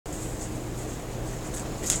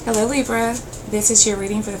Hello Libra, this is your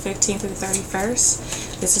reading for the 15th to the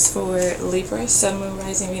 31st. This is for Libra, Sun, Moon,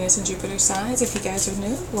 Rising, Venus, and Jupiter signs. If you guys are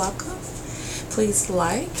new, welcome. Please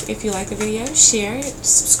like if you like the video, share it,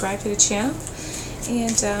 subscribe to the channel,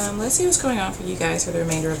 and let's see what's going on for you guys for the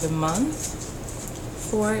remainder of the month.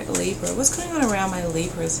 For Libra, what's going on around my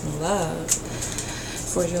Libras in love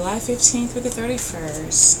for July 15th through the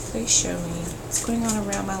 31st? Please show me what's going on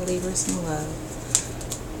around my Libras in love.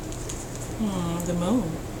 The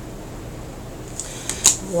moon.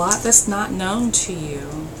 A lot that's not known to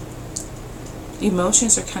you.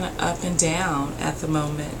 Emotions are kind of up and down at the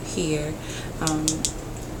moment here.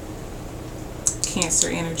 Cancer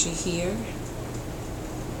energy here.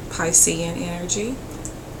 Piscean energy.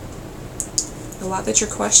 A lot that you're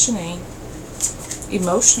questioning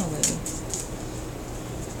emotionally.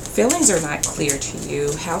 Feelings are not clear to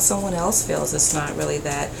you. How someone else feels is not really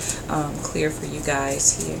that clear for you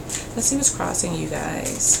guys here. Let's see what's crossing you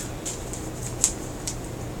guys.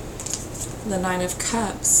 The Nine of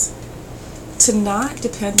Cups. To not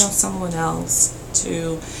depend on someone else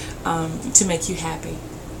to make you happy.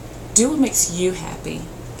 Do what makes you happy.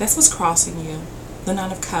 That's what's crossing you. The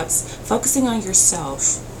Nine of Cups. Focusing on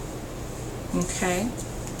yourself. Okay?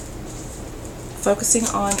 Focusing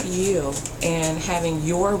on you and having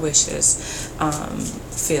your wishes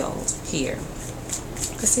filled here.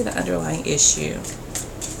 Let's see the underlying issue.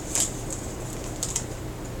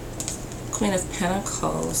 Queen of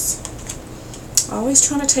Pentacles. Always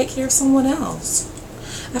trying to take care of someone else.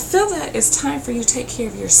 I feel that it's time for you to take care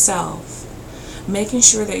of yourself. Making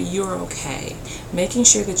sure that you're okay. Making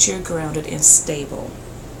sure that you're grounded and stable.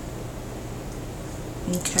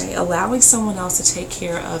 Okay? Allowing someone else to take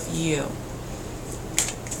care of you.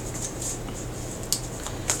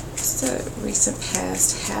 What's the recent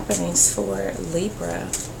past happenings for Libra?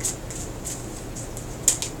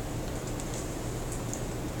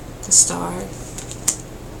 The Star.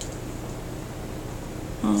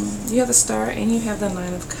 You have the Star and you have the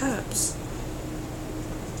Nine of Cups.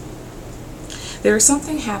 There was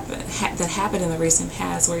something that happened in the recent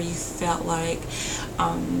past where you felt like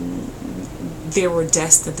there were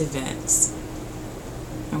destined events.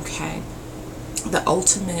 Okay? The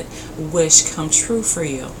ultimate wish come true for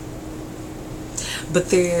you.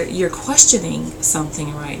 But you're questioning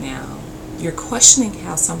something right now. You're questioning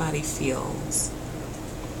how somebody feels.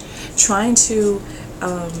 Trying to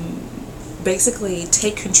basically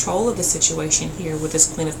take control of the situation here with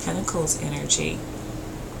this Queen of Pentacles energy.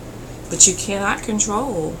 But you cannot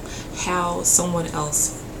control how someone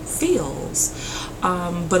else feels.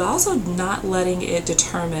 But also not letting it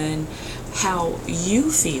determine how you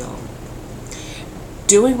feel.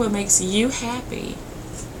 Doing what makes you happy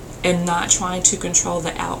and not trying to control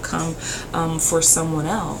the outcome for someone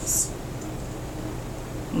else.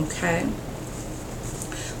 Okay?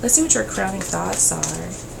 Let's see what your crowning thoughts are.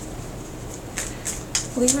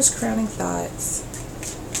 Libra's crowning thoughts.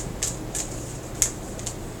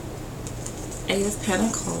 Eight of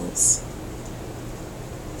Pentacles.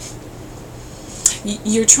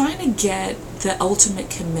 You're trying to get the ultimate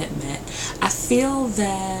commitment. I feel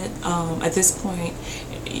that at this point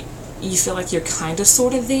you feel like you're kind of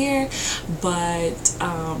sort of there, but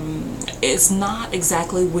it's not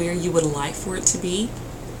exactly where you would like for it to be.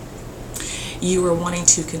 You are wanting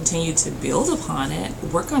to continue to build upon it,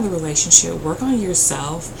 work on the relationship, work on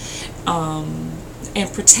yourself,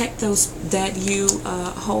 and protect those that you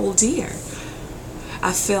hold dear.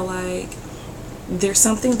 I feel like there's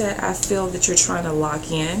something that I feel that you're trying to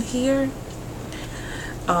lock in here,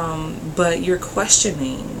 but you're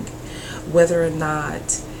questioning whether or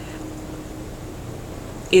not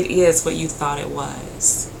it is what you thought it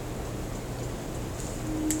was.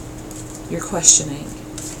 You're questioning.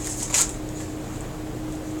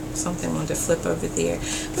 Something I wanted to flip over there.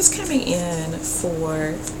 What's coming in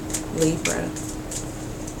for Libra?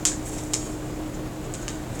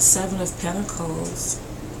 Seven of Pentacles.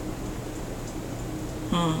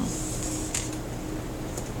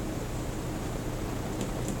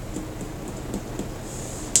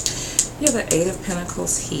 You have the Eight of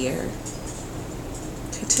Pentacles here.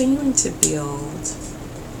 Continuing to build.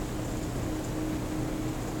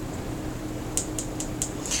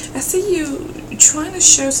 I see you trying to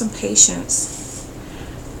show some patience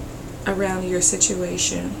around your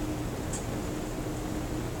situation.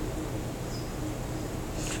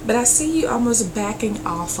 But I see you almost backing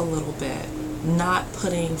off a little bit, not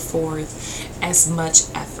putting forth as much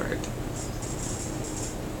effort.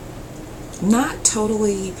 Not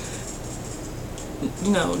totally,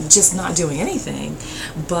 just not doing anything,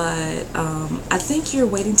 but I think you're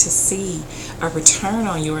waiting to see a return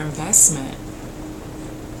on your investment.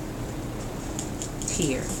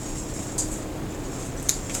 here.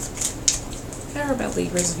 How about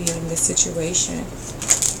Libra's viewing this situation?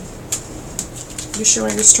 You're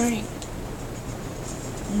showing restraint.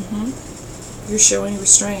 You're showing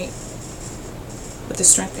restraint with the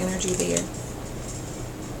strength energy there.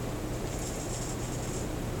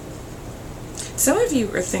 Some of you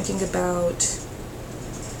are thinking about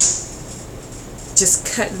just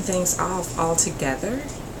cutting things off altogether,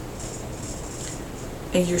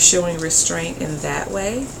 and you're showing restraint in that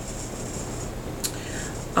way,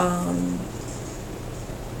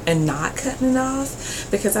 and not cutting it off,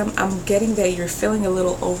 because I'm getting that you're feeling a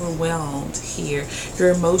little overwhelmed here. Your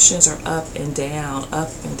emotions are up and down, up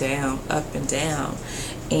and down, up and down,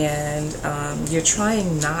 and you're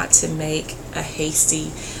trying not to make a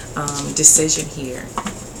hasty decision here.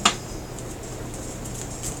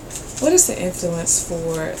 What is the influence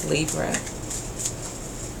for Libra?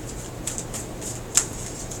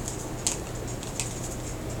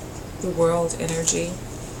 The world energy,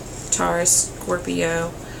 Taurus,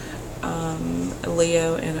 Scorpio,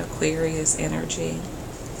 Leo, and Aquarius energy.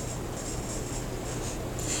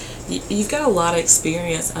 You've got a lot of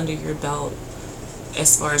experience under your belt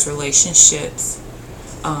as far as relationships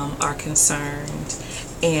are concerned,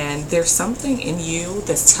 and there's something in you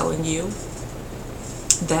that's telling you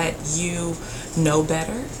that you know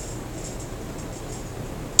better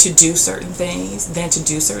to do certain things than to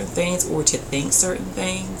do certain things, or to think certain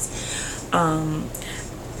things.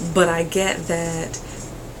 But I get that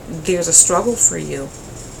there's a struggle for you.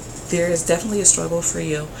 There is definitely a struggle for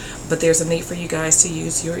you, but there's a need for you guys to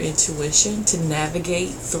use your intuition to navigate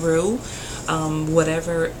through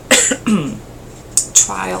whatever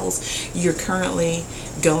trials you're currently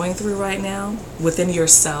going through right now within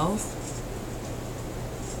yourself.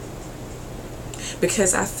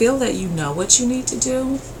 Because I feel that you know what you need to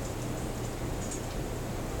do.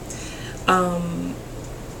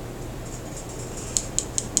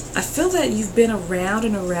 I feel that you've been around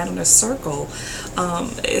and around in a circle.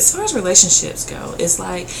 As far as relationships go, it's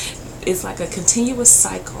like a continuous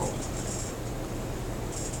cycle.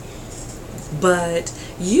 But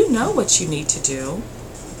you know what you need to do.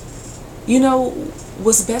 You know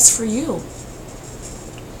what's best for you.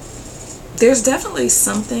 There's definitely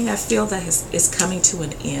something I feel that is coming to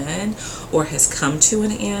an end, or has come to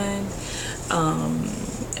an end,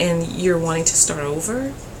 and you're wanting to start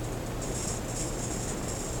over.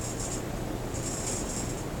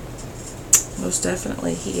 Most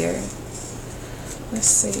definitely here. Let's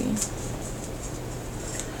see.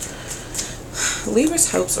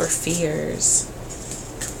 Libra's hopes or fears.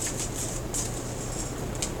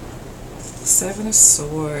 Seven of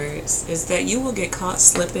Swords is that you will get caught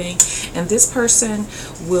slipping, and this person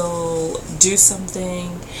will do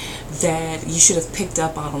something that you should have picked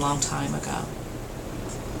up on a long time ago.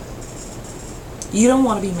 You don't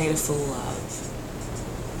want to be made a fool of,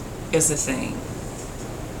 is the thing.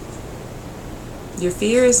 Your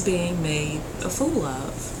fear is being made a fool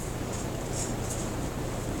of.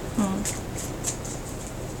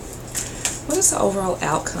 What is the overall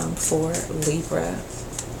outcome for Libra?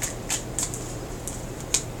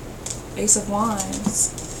 Ace of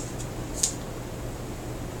Wands.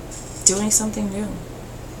 Doing something new.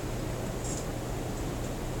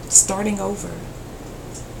 Starting over.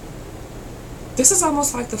 This is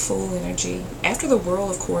almost like the Fool energy. After the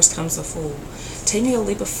World, of course, comes the Fool. Taking a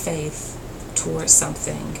leap of faith towards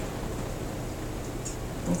something.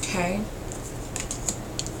 Okay?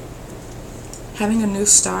 Having a new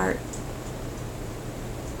start.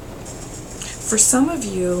 For some of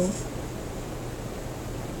you,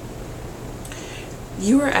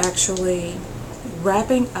 you are actually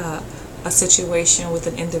wrapping up a situation with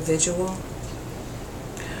an individual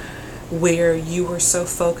where you were so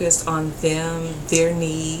focused on them, their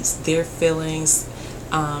needs, their feelings.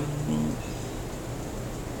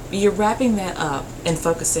 You're wrapping that up and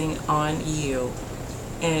focusing on you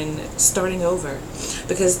and starting over,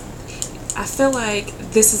 because I feel like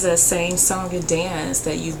this is a same song and dance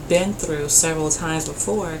that you've been through several times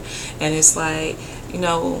before, and it's like, you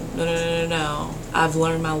know, no. I've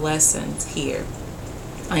learned my lessons here.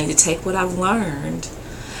 I need to take what I've learned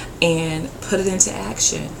and put it into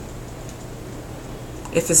action.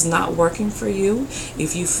 If it's not working for you,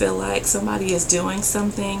 if you feel like somebody is doing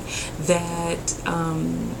something that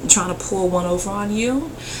trying to pull one over on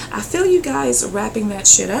you, I feel you guys wrapping that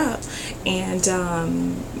shit up and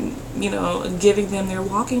you know, giving them their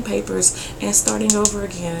walking papers and starting over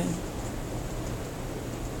again.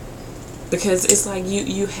 Because it's like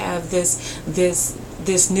you have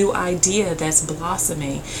this new idea that's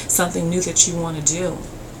blossoming, something new that you want to do.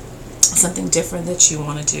 something different that you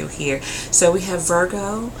want to do here. So we have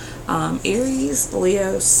Virgo, Aries,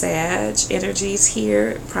 Leo, Sag energies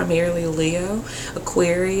here, primarily Leo,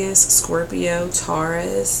 Aquarius, Scorpio,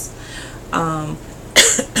 Taurus,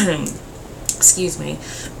 excuse me,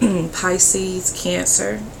 Pisces,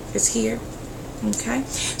 Cancer is here. Okay,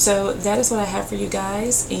 so that is what I have for you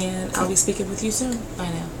guys, and I'll be speaking with you soon. Bye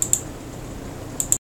now.